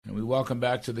welcome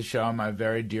back to the show my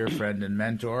very dear friend and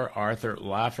mentor, Arthur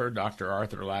Laffer. Dr.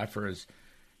 Arthur Laffer is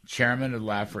chairman of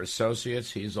Laffer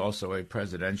Associates. He's also a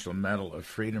Presidential Medal of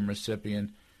Freedom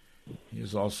recipient. He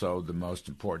is also the most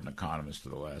important economist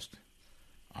of the last,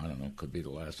 I don't know, could be the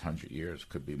last 100 years,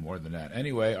 could be more than that.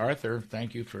 Anyway, Arthur,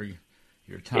 thank you for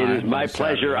your time. It is my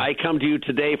pleasure. I come to you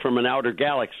today from an outer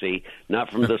galaxy,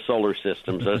 not from the solar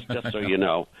system, just so you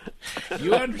know.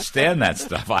 You understand that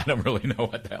stuff. I don't really know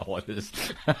what the hell it is.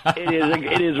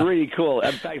 It is really cool.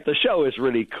 In fact, the show is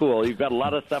really cool. You've got a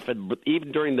lot of stuff, and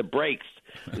even during the breaks,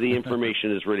 the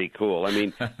information is really cool. I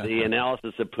mean, the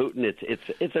analysis of Putin,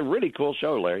 it's a really cool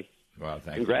show, Larry. Well,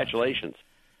 thank Congratulations.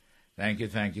 You.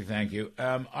 Thank you.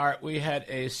 Art, we had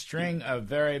a string of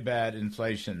very bad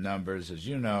inflation numbers. As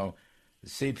you know, the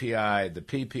CPI, the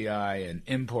PPI, and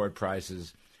import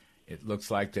prices, it looks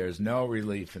like there's no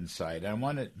relief in sight. I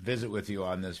want to visit with you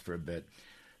on this for a bit.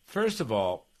 First of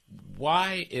all,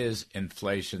 why is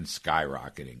inflation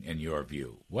skyrocketing in your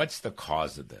view? What's the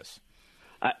cause of this?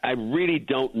 I really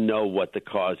don't know what the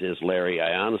cause is, Larry.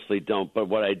 I honestly don't. But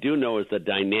what I do know is the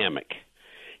dynamic,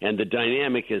 and the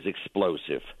dynamic is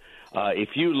explosive. If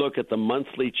you look at the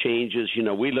monthly changes,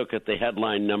 we look at the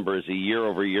headline number as a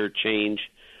year-over-year change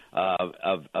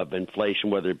of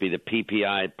inflation, whether it be the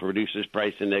PPI, Producers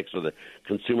Price Index, or the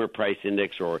Consumer Price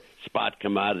Index, or spot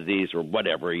commodities, or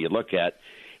whatever you look at.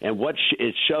 And what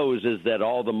it shows is that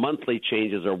all the monthly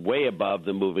changes are way above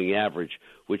the moving average,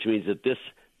 which means that this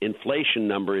inflation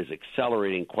number is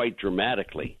accelerating quite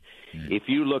dramatically. If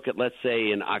you look at, let's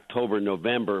say, in October,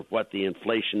 November, what the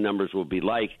inflation numbers will be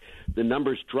like, the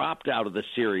numbers dropped out of the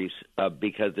series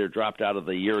because they're dropped out of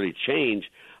the yearly change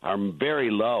are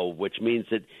very low, which means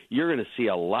that you're going to see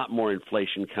a lot more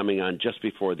inflation coming on just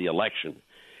before the election.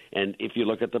 And if you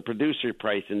look at the Producer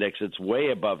Price Index, it's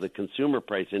way above the Consumer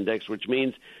Price Index, which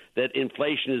means that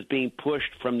inflation is being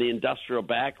pushed from the industrial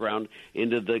background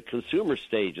into the consumer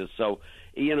stages. So,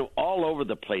 all over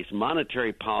the place,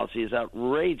 monetary policy is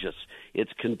outrageous.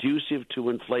 It's conducive to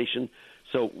inflation.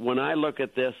 So when I look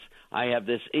at this, I have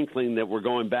this inkling that we're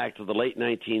going back to the late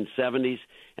 1970s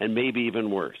and maybe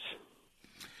even worse.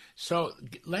 So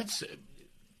let's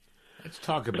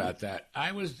talk about that.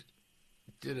 I was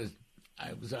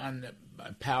on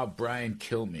my pal Brian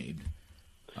Kilmeade,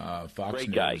 Fox Great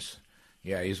News. Guy.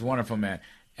 Yeah, he's a wonderful man.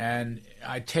 And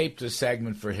I taped a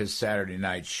segment for his Saturday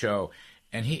night show,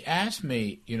 and he asked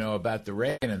me, about the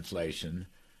Reagan inflation,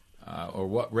 or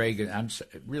what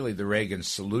really the Reagan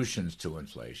solutions to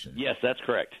inflation. Yes, that's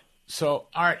correct. So,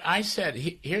 Art, I said,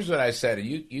 here's what I said, and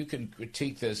you can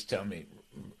critique this, tell me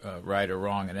right or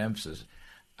wrong in emphasis.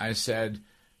 I said,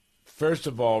 first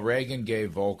of all, Reagan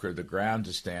gave Volcker the ground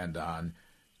to stand on,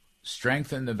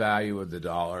 strengthened the value of the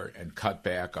dollar, and cut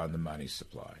back on the money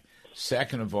supply.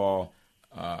 Second of all,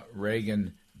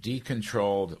 Reagan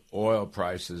decontrolled oil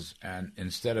prices, and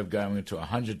instead of going to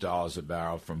 $100 a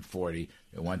barrel from $40,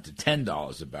 it went to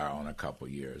 $10 a barrel in a couple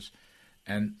of years.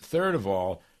 And third of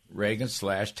all, Reagan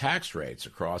slashed tax rates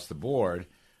across the board,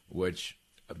 which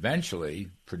eventually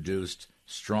produced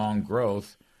strong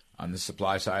growth on the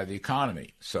supply side of the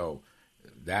economy. So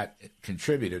that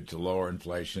contributed to lower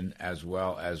inflation as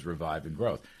well as reviving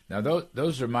growth. Now,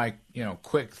 those are my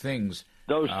quick things.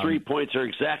 Those 3 points are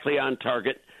exactly on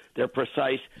target. They're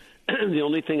precise. The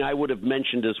only thing I would have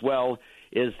mentioned as well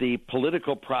is the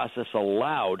political process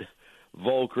allowed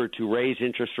Volcker to raise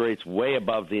interest rates way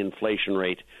above the inflation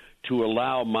rate to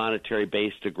allow monetary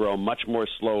base to grow much more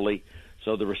slowly.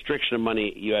 So the restriction of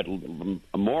money, you had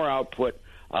more output,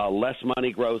 less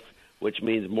money growth, which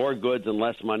means more goods and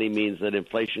less money means that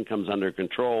inflation comes under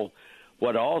control.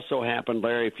 What also happened,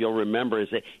 Larry, if you'll remember, is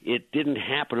that it didn't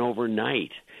happen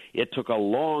overnight. It took a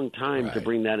long time to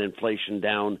bring that inflation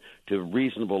down to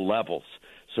reasonable levels.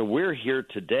 So we're here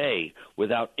today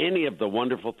without any of the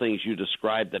wonderful things you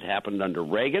described that happened under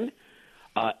Reagan,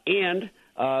 and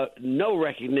no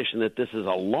recognition that this is a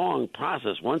long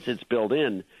process. Once it's built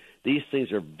in, these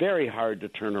things are very hard to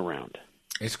turn around.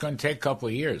 It's going to take a couple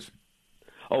of years.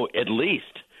 Oh, at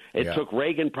least. It took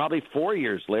Reagan probably 4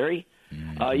 years, Larry.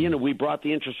 Mm-hmm. We brought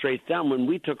the interest rates down. When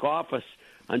we took office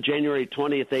on January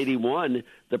 20th, 81,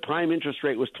 the prime interest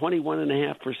rate was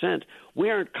 21.5%. We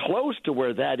aren't close to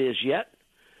where that is yet.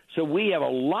 So we have a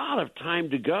lot of time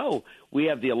to go. We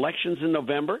have the elections in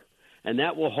November, and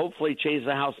that will hopefully change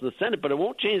the House and the Senate, but it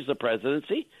won't change the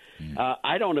presidency.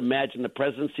 I don't imagine the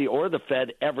presidency or the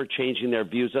Fed ever changing their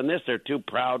views on this. They're too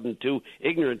proud and too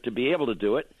ignorant to be able to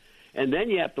do it. And then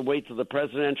you have to wait till the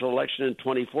presidential election in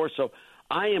 24. So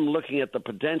I am looking at the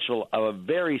potential of a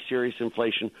very serious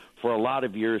inflation for a lot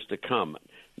of years to come.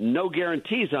 No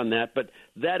guarantees on that, but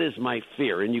that is my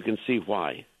fear, and you can see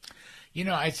why.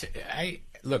 I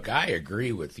look. I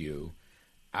agree with you.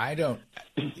 I don't.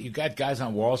 You got guys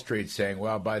on Wall Street saying,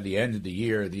 "Well, by the end of the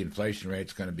year, the inflation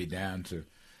rate's going to be down to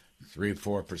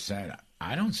 3-4%."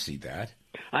 I don't see that.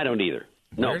 I don't either.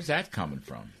 No. Where's that coming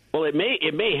from? Well, it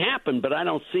may happen, but I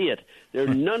don't see it.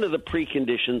 None of the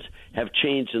preconditions have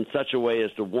changed in such a way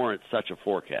as to warrant such a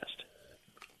forecast.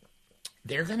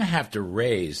 They're going to have to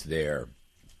raise their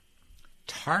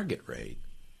target rate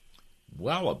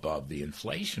well above the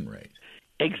inflation rate.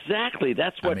 Exactly.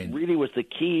 That's what really was the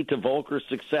key to Volcker's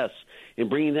success in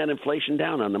bringing that inflation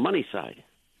down on the money side.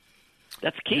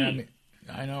 That's key.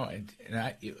 Yeah, I know.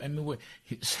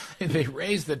 They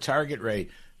raised the target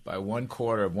rate by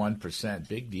 0.25%.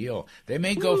 Big deal. They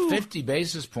may go 50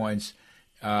 basis points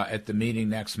at the meeting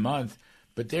next month,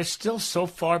 but they're still so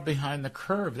far behind the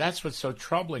curve. That's what's so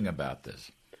troubling about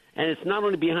this. And it's not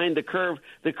only behind the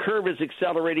curve is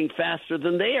accelerating faster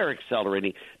than they are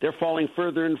accelerating. They're falling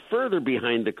further and further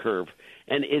behind the curve.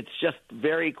 And it's just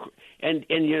very and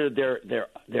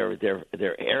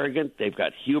they're arrogant, they've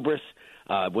got hubris.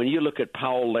 When you look at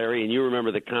Powell, Larry, and you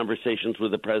remember the conversations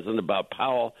with the president about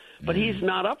Powell, but he's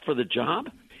not up for the job.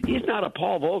 He's not a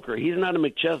Paul Volcker. He's not a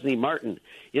McChesney Martin.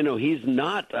 He's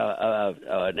not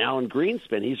an Alan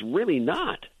Greenspan. He's really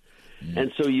not.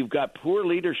 And so you've got poor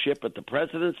leadership at the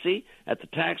presidency, at the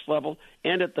tax level,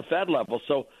 and at the Fed level.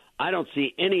 So I don't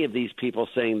see any of these people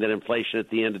saying that inflation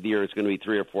at the end of the year is going to be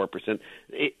 3 or 4%.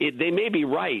 They may be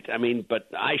right, but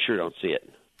I sure don't see it.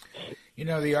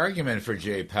 The argument for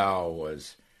Jay Powell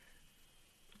was,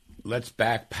 let's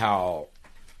back Powell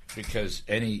because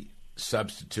any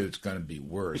substitute's going to be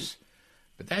worse.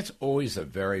 But that's always a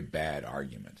very bad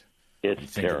argument.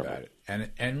 It's terrible. About it.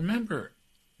 And remember,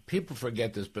 people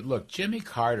forget this, but look, Jimmy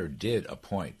Carter did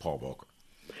appoint Paul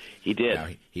Volcker. He did. Now,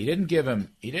 he didn't give him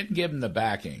the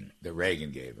backing that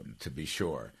Reagan gave him, to be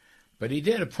sure, but he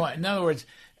did appoint. In other words,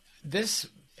 this,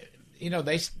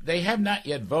 they have not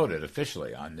yet voted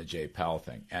officially on the Jay Powell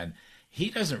thing, and he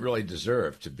doesn't really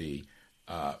deserve to be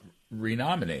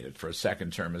renominated for a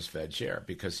second term as Fed chair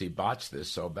because he botched this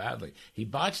so badly. He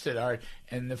botched it hard,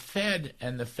 and the Fed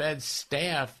and the Fed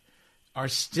staff are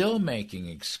still making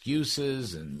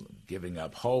excuses and giving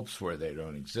up hopes where they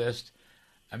don't exist.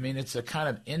 It's a kind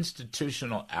of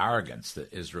institutional arrogance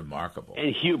that is remarkable.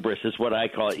 And hubris is what I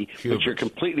call it. Hubris. But you're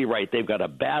completely right. They've got a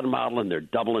bad model, and they're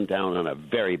doubling down on a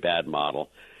very bad model.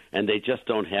 And they just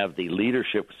don't have the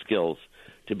leadership skills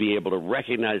to be able to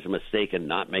recognize a mistake and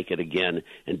not make it again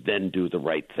and then do the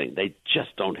right thing. They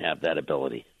just don't have that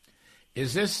ability.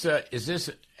 Is this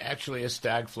actually a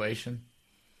stagflation?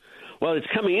 Well, it's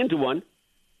coming into one.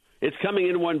 It's coming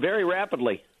into one very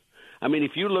rapidly.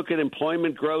 If you look at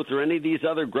employment growth or any of these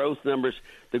other growth numbers,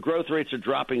 the growth rates are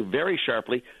dropping very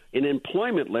sharply. In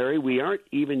employment, Larry, we aren't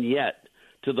even yet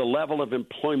to the level of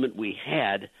employment we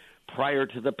had prior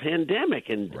to the pandemic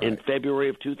in February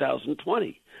of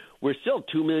 2020. We're still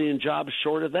 2 million jobs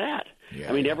short of that. Yeah,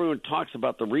 Everyone talks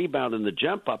about the rebound and the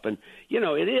jump up, and,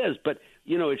 it is. But,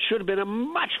 it should have been a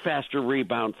much faster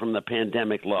rebound from the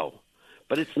pandemic low.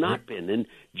 But it's not been. And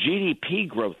GDP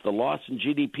growth, the loss in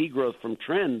GDP growth from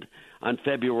trend on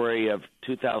February of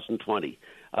 2020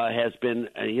 has been,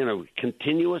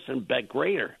 continuous and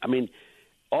greater.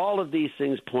 All of these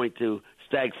things point to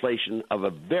stagflation of a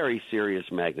very serious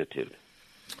magnitude.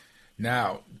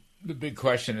 Now, the big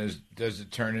question is, does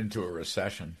it turn into a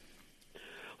recession?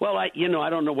 Well, I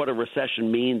don't know what a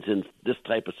recession means in this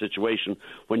type of situation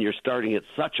when you're starting at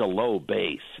such a low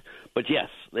base. But yes,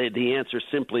 the answer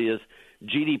simply is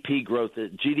GDP growth.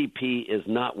 GDP is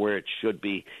not where it should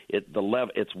be.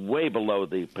 It's way below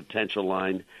the potential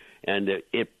line, and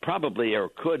it probably or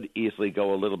could easily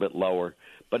go a little bit lower.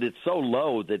 But it's so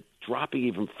low that dropping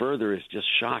even further is just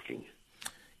shocking.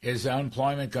 Is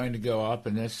unemployment going to go up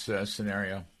in this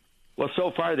scenario? Well,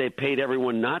 so far they've paid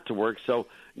everyone not to work. So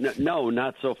no,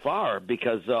 not so far,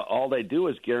 because all they do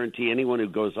is guarantee anyone who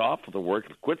goes off of the work,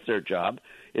 quits their job,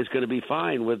 is going to be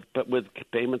fine with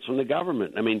payments from the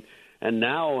government. And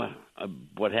now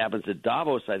what happens at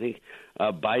Davos, I think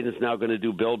Biden's now going to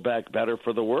do Build Back Better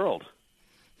for the world.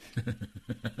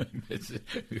 It's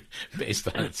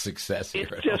based on its success here.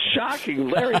 It's just shocking,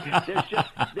 Larry.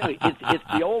 It's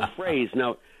the old phrase.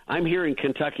 Now, I'm here in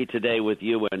Kentucky today with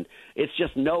you, and it's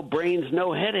just no brains,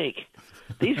 no headache.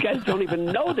 These guys don't even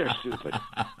know they're stupid.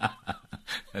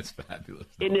 That's fabulous.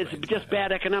 And it's just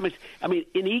bad economics. In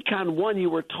Econ 1, you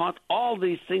were taught all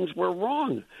these things were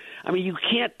wrong. You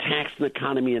can't tax an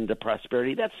economy into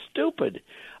prosperity. That's stupid.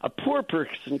 A poor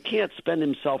person can't spend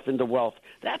himself into wealth.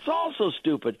 That's also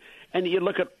stupid. And you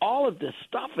look at all of this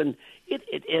stuff, and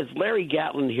it as Larry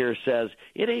Gatlin here says,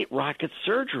 it ain't rocket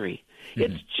surgery.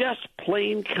 It's just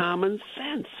plain common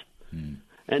sense.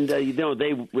 And,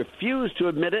 they refuse to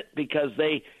admit it because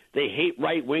they hate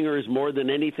right-wingers more than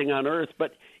anything on earth.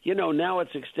 But, now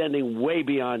it's extending way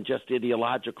beyond just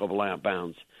ideological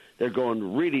bounds. They're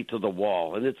going really to the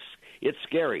wall, and it's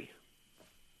scary.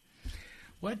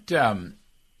 What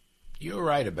you're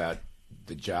right about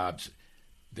the jobs.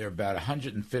 There are about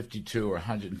 152 or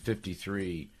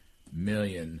 153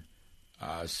 million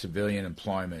civilian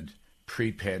employment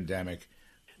pre-pandemic.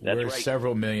 That's We're right.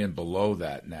 Several million below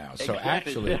that now. So Exactly.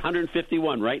 actually,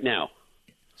 151 right now.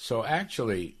 So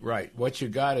actually, right, what you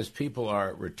got is people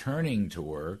are returning to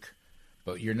work,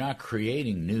 but you're not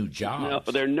creating new jobs.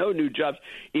 No, there are no new jobs.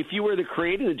 If you were to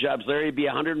create the jobs, Larry, it'd be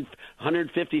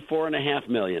 154.5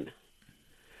 million.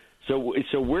 So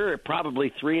we're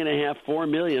probably 3.5, 4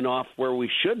 million off where we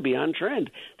should be on trend.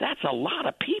 That's a lot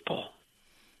of people.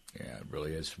 Yeah, it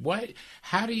really is.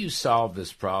 How do you solve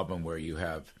this problem where you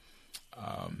have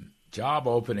job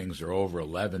openings are over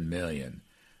 11 million,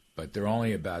 but there are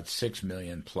only about 6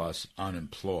 million plus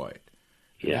unemployed?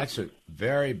 Yeah. That's a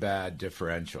very bad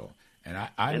differential. And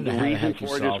I don't And know how the heck you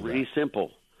the reason for it solve is really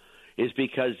simple. Is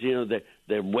because,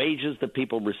 the wages that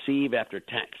people receive after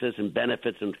taxes and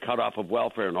benefits and cutoff of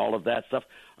welfare and all of that stuff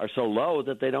are so low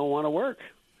that they don't want to work.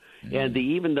 And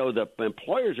even though the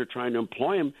employers are trying to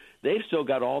employ them, they've still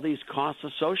got all these costs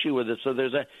associated with it. So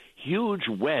there's a huge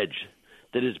wedge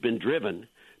that has been driven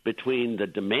between the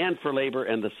demand for labor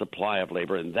and the supply of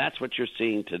labor. And that's what you're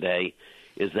seeing today,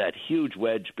 is that huge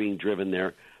wedge being driven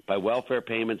there by welfare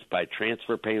payments, by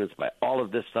transfer payments, by all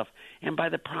of this stuff, and by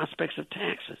the prospects of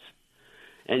taxes.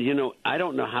 And, I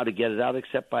don't know how to get it out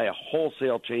except by a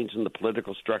wholesale change in the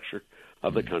political structure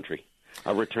of the country,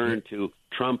 a return to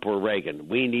Trump or Reagan.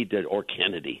 We need to, or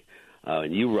Kennedy.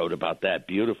 And you wrote about that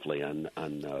beautifully on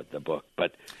the book.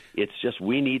 But it's just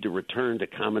we need to return to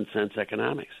common sense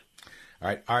economics.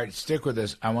 All right, stick with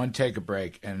us. I want to take a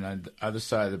break. And on the other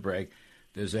side of the break,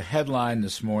 there's a headline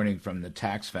this morning from the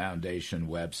Tax Foundation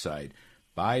website.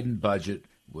 Biden budget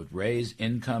would raise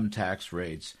income tax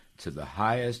rates to the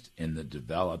highest in the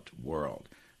developed world.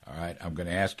 All right, I'm going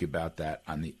to ask you about that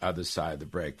on the other side of the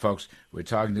break. Folks, we're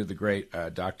talking to the great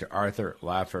Dr. Arthur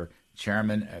Laffer,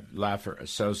 chairman at Laffer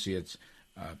Associates,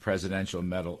 Presidential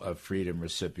Medal of Freedom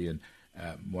recipient,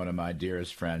 one of my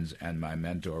dearest friends and my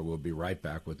mentor. We'll be right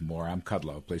back with more. I'm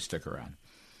Kudlow. Please stick around.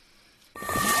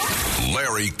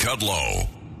 Larry Kudlow.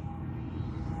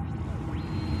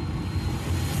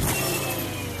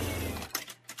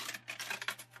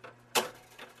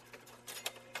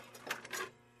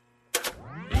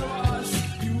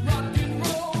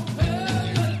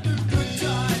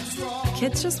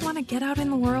 Kids just want to get out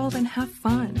in the world and have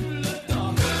fun.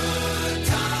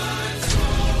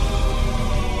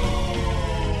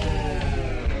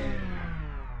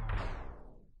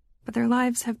 But their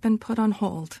lives have been put on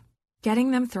hold.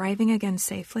 Getting them thriving again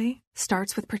safely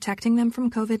starts with protecting them from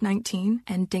COVID-19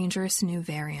 and dangerous new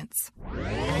variants.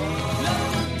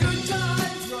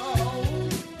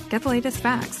 Get the latest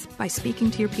facts by speaking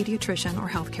to your pediatrician or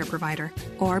healthcare provider,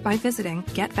 or by visiting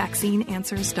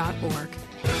getvaccineanswers.org.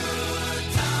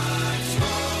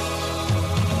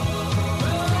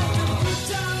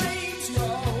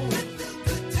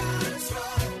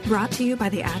 Brought to you by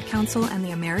the Ad Council and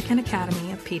the American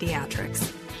Academy of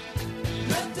Pediatrics.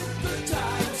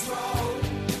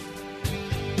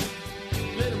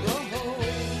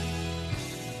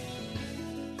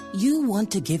 You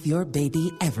want to give your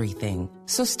baby everything,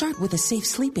 so start with a safe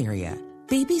sleep area.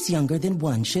 Babies younger than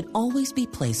 1 should always be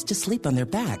placed to sleep on their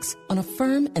backs on a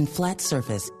firm and flat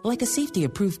surface like a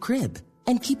safety-approved crib.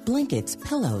 And keep blankets,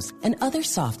 pillows, and other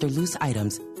soft or loose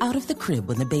items out of the crib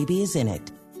when the baby is in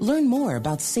it. Learn more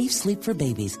about safe sleep for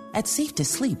babies at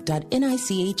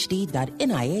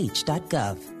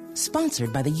safetosleep.nichd.nih.gov.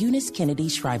 Sponsored by the Eunice Kennedy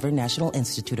Shriver National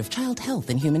Institute of Child Health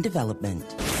and Human Development.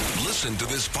 Listen to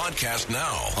this podcast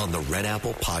now on the Red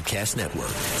Apple Podcast Network.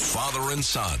 Father and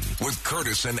Son with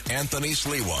Curtis and Anthony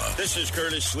Sliwa. This is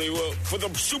Curtis Sliwa for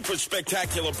the super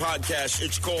spectacular podcast.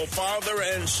 It's called Father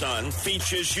and Son.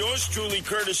 Features yours truly,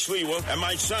 Curtis Sliwa, and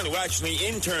my son, who actually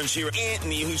interns here,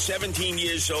 Anthony, who's 17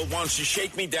 years old, wants to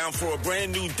shake me down for a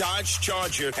brand new Dodge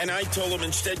Charger. And I told him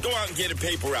instead, go out and get a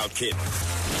paper route, kid.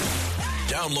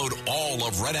 Download all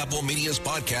of Red Apple Media's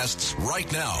podcasts right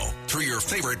now through your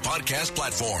favorite podcast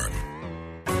platform.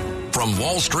 From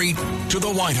Wall Street to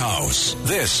the White House,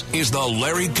 this is the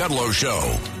Larry Kudlow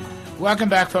Show. Welcome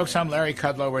back, folks. I'm Larry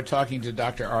Kudlow. We're talking to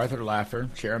Dr. Arthur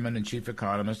Laffer, chairman and chief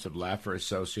economist of Laffer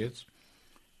Associates,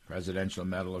 Presidential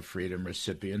Medal of Freedom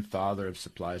recipient, father of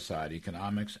supply-side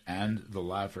economics, and the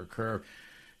Laffer curve.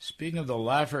 Speaking of the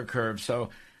Laffer curve, so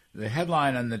The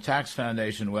headline on the Tax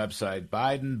Foundation website,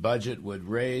 Biden budget would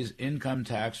raise income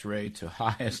tax rate to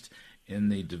highest in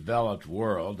the developed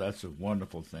world. That's a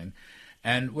wonderful thing.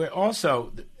 And we're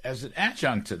also, as an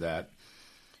adjunct to that,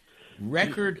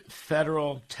 record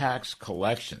federal tax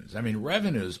collections. I mean,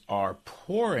 revenues are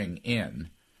pouring in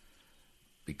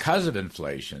because of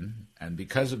inflation and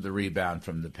because of the rebound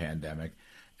from the pandemic.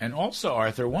 And also,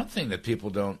 Arthur, one thing that people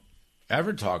don't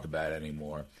ever talk about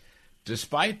anymore,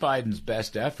 despite Biden's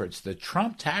best efforts, the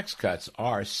Trump tax cuts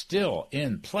are still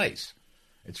in place.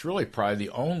 It's really probably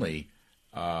the only,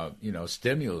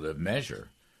 stimulative measure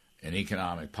in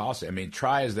economic policy. I mean,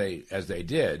 try as they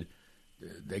did,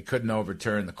 they couldn't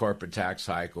overturn the corporate tax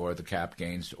hike or the cap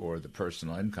gains or the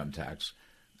personal income tax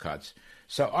cuts.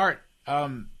 So, Art,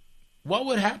 what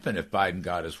would happen if Biden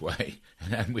got his way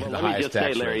and we had the highest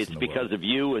tax rates in the world? Let me just say, Larry, it's because of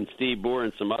you and Steve Moore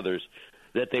and some others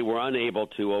that they were unable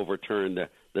to overturn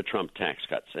the Trump tax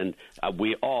cuts. And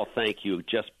we all thank you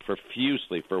just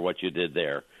profusely for what you did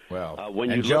there. Well,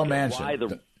 when and you Joe look at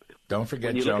Manchin. Don't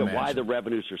forget Joe Manchin. When you look at why the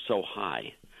revenues are so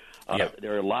high,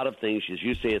 there are a lot of things. As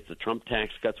you say, it's the Trump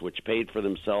tax cuts, which paid for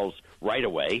themselves right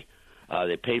away.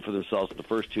 They paid for themselves the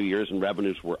first 2 years, and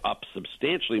revenues were up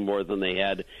substantially more than they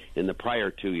had in the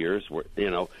prior 2 years.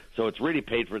 So it's really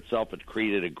paid for itself. It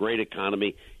created a great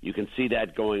economy. You can see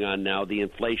that going on now. The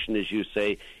inflation, as you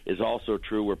say, is also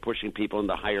true. We're pushing people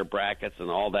into higher brackets and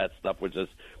all that stuff, which is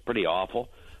pretty awful.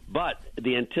 But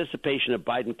the anticipation of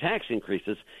Biden tax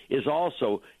increases is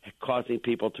also causing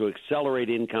people to accelerate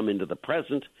income into the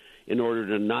present in order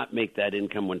to not make that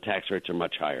income when tax rates are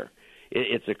much higher.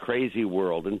 It's a crazy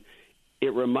world. And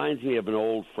it reminds me of an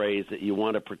old phrase that you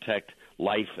want to protect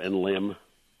life and limb,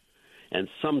 and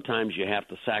sometimes you have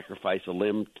to sacrifice a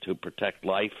limb to protect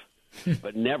life,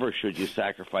 but never should you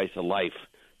sacrifice a life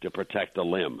to protect a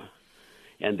limb.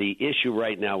 And the issue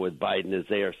right now with Biden is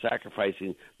they are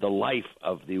sacrificing the life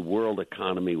of the world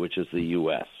economy, which is the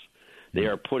U.S. They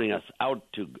are putting us out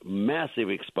to massive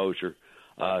exposure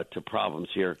to problems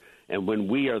here, and when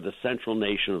we are the central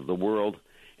nation of the world,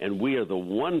 and we are the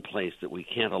one place that we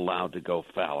can't allow to go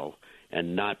fallow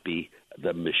and not be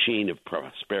the machine of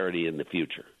prosperity in the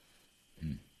future.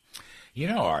 You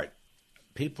know, Art,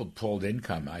 people pulled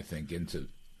income, I think, into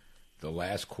the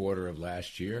last quarter of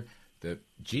last year. The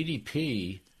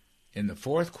GDP in the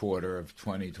fourth quarter of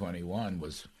 2021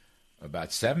 was about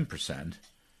 7%,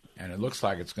 and it looks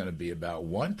like it's going to be about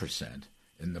 1%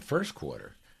 in the first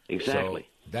quarter. Exactly.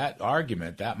 So that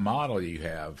argument, that model you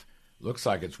have, looks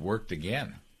like it's worked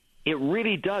again. It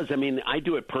really does. I mean, I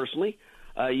do it personally.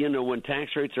 When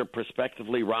tax rates are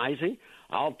prospectively rising,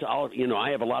 I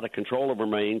have a lot of control over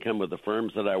my income with the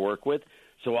firms that I work with.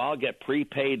 So I'll get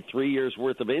prepaid 3 years'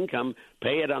 worth of income,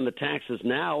 pay it on the taxes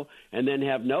now, and then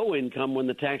have no income when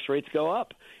the tax rates go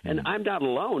up. And I'm not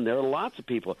alone. There are lots of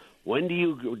people. When do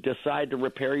you decide to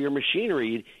repair your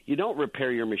machinery? You don't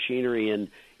repair your machinery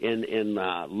in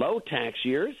low tax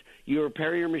years. You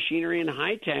repair your machinery in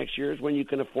high tax years when you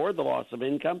can afford the loss of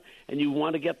income and you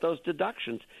want to get those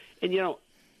deductions. And,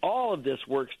 all of this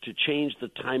works to change the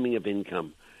timing of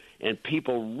income. And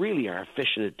people really are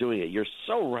efficient at doing it. You're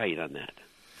so right on that.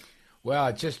 Well,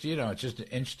 it's just an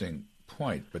interesting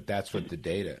point, but that's what the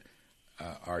data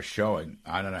are showing.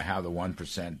 I don't know how the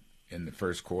 1% in the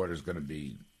first quarter is going to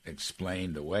be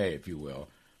explained away, if you will,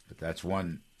 but that's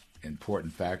one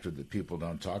important factor that people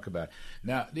don't talk about.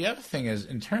 Now, the other thing is,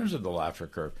 in terms of the Laffer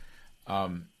curve,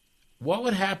 what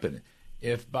would happen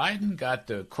if Biden got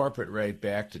the corporate rate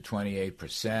back to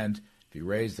 28%, if he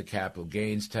raised the capital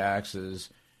gains taxes,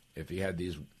 if he had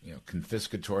these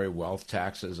confiscatory wealth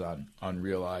taxes on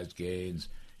unrealized gains,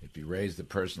 if he raised the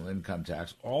personal income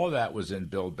tax, all of that was in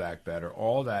Build Back Better.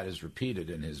 All that is repeated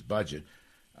in his budget,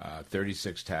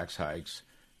 36 tax hikes,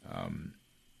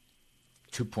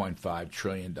 $2.5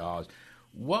 trillion.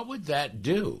 What would that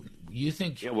do? You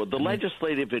think? Yeah, well, the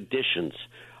legislative additions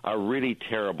are really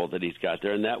terrible that he's got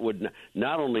there, and that would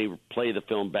not only play the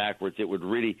film backwards, it would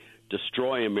really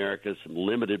destroy America's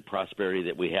limited prosperity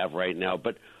that we have right now.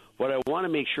 But what I want to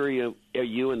make sure you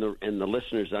and the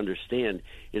listeners understand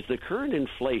is the current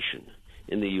inflation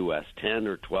in the U.S., 10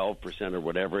 or 12% or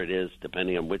whatever it is,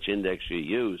 depending on which index you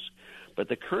use. But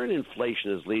the current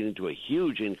inflation is leading to a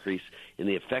huge increase in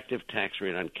the effective tax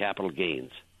rate on capital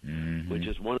gains, which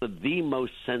is one of the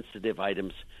most sensitive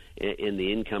items in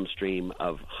the income stream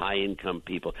of high-income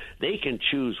people. They can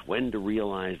choose when to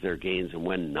realize their gains and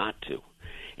when not to.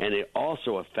 And it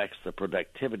also affects the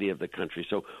productivity of the country.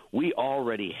 So we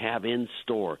already have in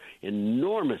store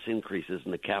enormous increases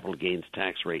in the capital gains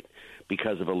tax rate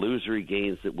because of illusory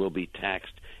gains that will be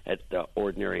taxed at the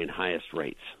ordinary and highest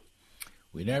rates.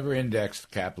 We never indexed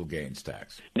capital gains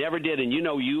tax. Never did. And,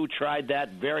 you tried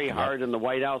that very hard in the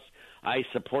White House. I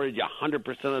supported you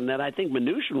 100% on that. I think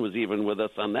Mnuchin was even with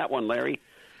us on that one, Larry.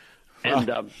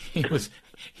 And he was.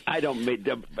 I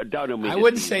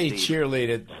wouldn't say he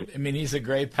cheerleaded. I mean, he's a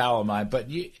great pal of mine. But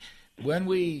when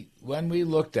we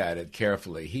looked at it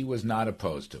carefully, he was not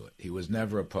opposed to it. He was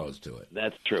never opposed to it.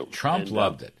 That's true. Trump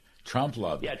loved it. Trump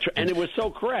loved it. And it was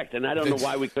so correct. And I don't know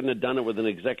why we couldn't have done it with an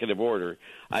executive order.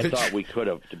 I thought we could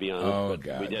have, to be honest. Oh, but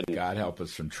God. We didn't. God help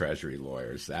us from Treasury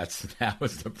lawyers. That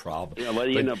was the problem.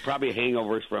 Probably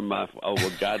hangovers from,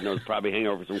 God knows, probably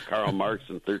hangovers from Karl Marx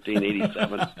in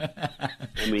 1387.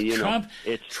 I mean, Trump,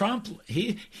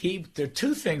 there are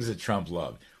two things that Trump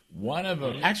loved. One of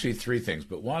them, actually three things,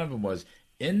 but one of them was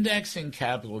indexing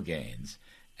capital gains.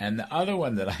 And the other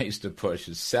one that I used to push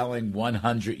is selling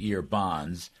 100-year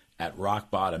bonds at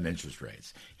rock-bottom interest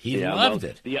rates. He loved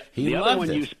it. The other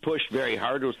one you pushed very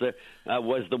hard was the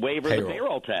waiver of the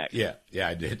payroll tax. Yeah,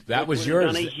 I did. That was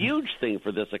yours. Done a huge thing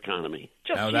for this economy.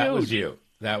 Just huge.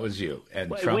 That was you. And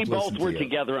well, Trump we both were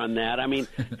together on that. I mean,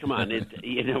 come on.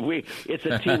 It's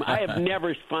a team. I have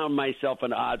never found myself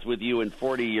at odds with you in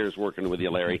 40 years working with you,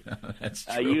 Larry. That's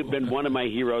true. You've been one of my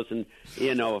heroes, and,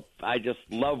 I just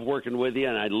love working with you,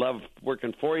 and I love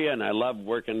working for you, and I love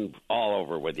working all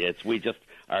over with you. We just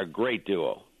are a great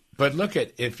duo. But look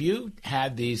if you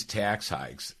had these tax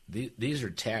hikes, these are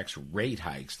tax rate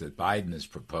hikes that Biden is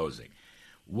proposing,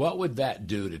 what would that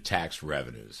do to tax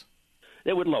revenues?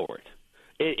 It would lower it.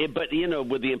 But,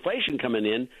 with the inflation coming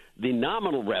in, the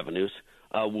nominal revenues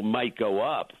might go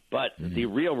up, but the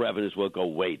real revenues will go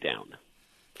way down.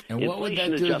 And what would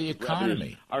that do to the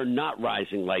economy? Are not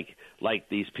rising like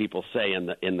these people say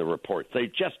in the reports. They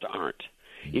just aren't.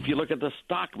 If you look at the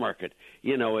stock market,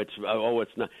 it's not.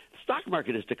 The stock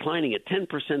market is declining at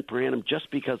 10% per annum just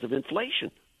because of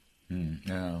inflation.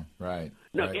 No, right.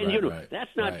 No, right, and right,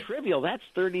 that's not trivial. That's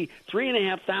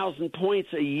 3,500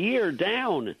 points a year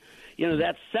down.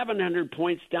 That's 700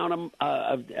 points down.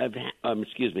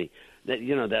 Excuse me.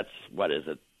 That's what is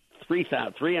it?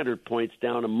 300 points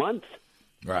down a month.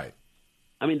 Right.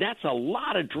 I mean, that's a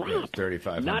lot of drop. Yeah,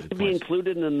 3,500 not to be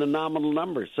included in the nominal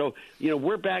numbers. So,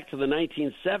 we're back to the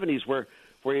 1970s where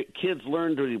kids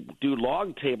learned to do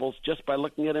log tables just by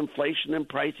looking at inflation and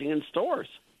pricing in stores.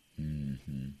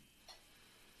 Mm-hmm.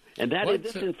 And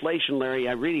this inflation,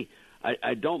 Larry,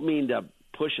 I don't mean to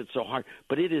push it so hard,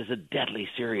 but it is a deadly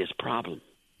serious problem.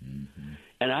 Mm-hmm.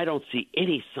 And I don't see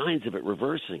any signs of it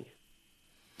reversing.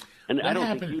 And I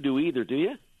don't think you do either, do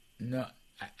you? No,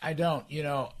 I don't.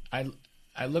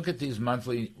 I look at these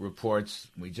monthly reports.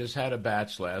 We just had a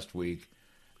batch last week.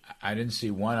 I didn't see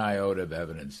one iota of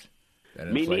evidence that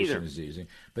inflation is easing.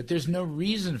 But there's no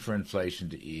reason for inflation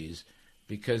to ease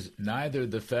because neither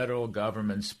the federal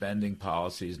government's spending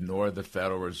policies nor the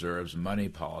Federal Reserve's money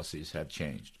policies have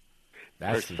changed.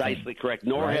 That's precisely correct.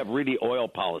 Nor have really oil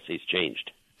policies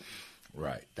changed.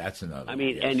 Right. That's another. I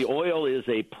mean, and the oil is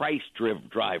a price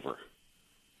driver.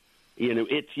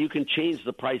 You can change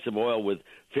the price of oil with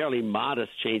fairly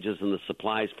modest changes in the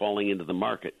supplies falling into the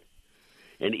market.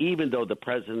 And even though the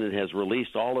president has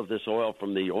released all of this oil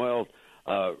from the oil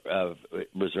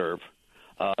reserve,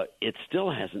 it still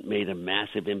hasn't made a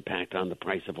massive impact on the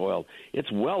price of oil.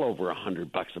 It's well over $100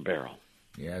 a barrel.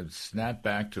 Yeah, it snapped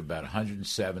back to about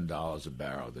 $107 a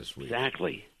barrel this week.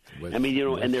 Exactly.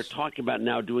 And they're talking about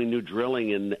now doing new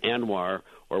drilling in Anwar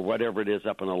or whatever it is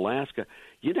up in Alaska.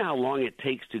 You know how long it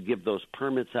takes to give those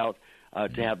permits out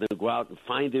to have them go out and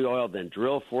find the oil, then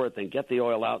drill for it, then get the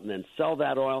oil out, and then sell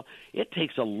that oil? It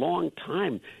takes a long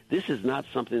time. This is not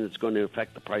something that's going to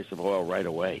affect the price of oil right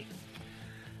away.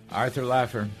 Arthur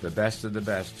Laffer, the best of the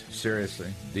best.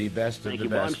 Seriously, the best of the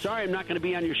best. Well, I'm sorry I'm not going to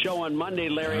be on your show on Monday,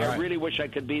 Larry. Right. I really wish I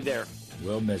could be there.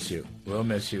 We'll miss you. We'll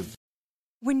miss you.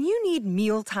 When you need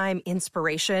mealtime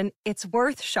inspiration, it's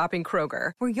worth shopping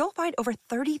Kroger, where you'll find over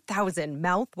 30,000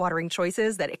 mouth-watering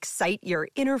choices that excite your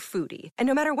inner foodie. And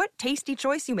no matter what tasty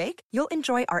choice you make, you'll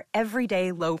enjoy our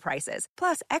everyday low prices,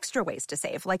 plus extra ways to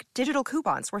save, like digital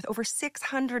coupons worth over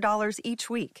 $600 each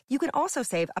week. You can also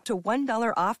save up to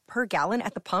 $1 off per gallon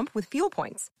at the pump with fuel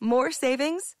points. More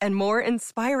savings and more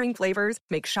inspiring flavors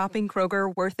make shopping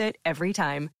Kroger worth it every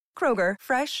time. Kroger,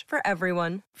 fresh for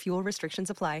everyone. Fuel restrictions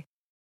apply.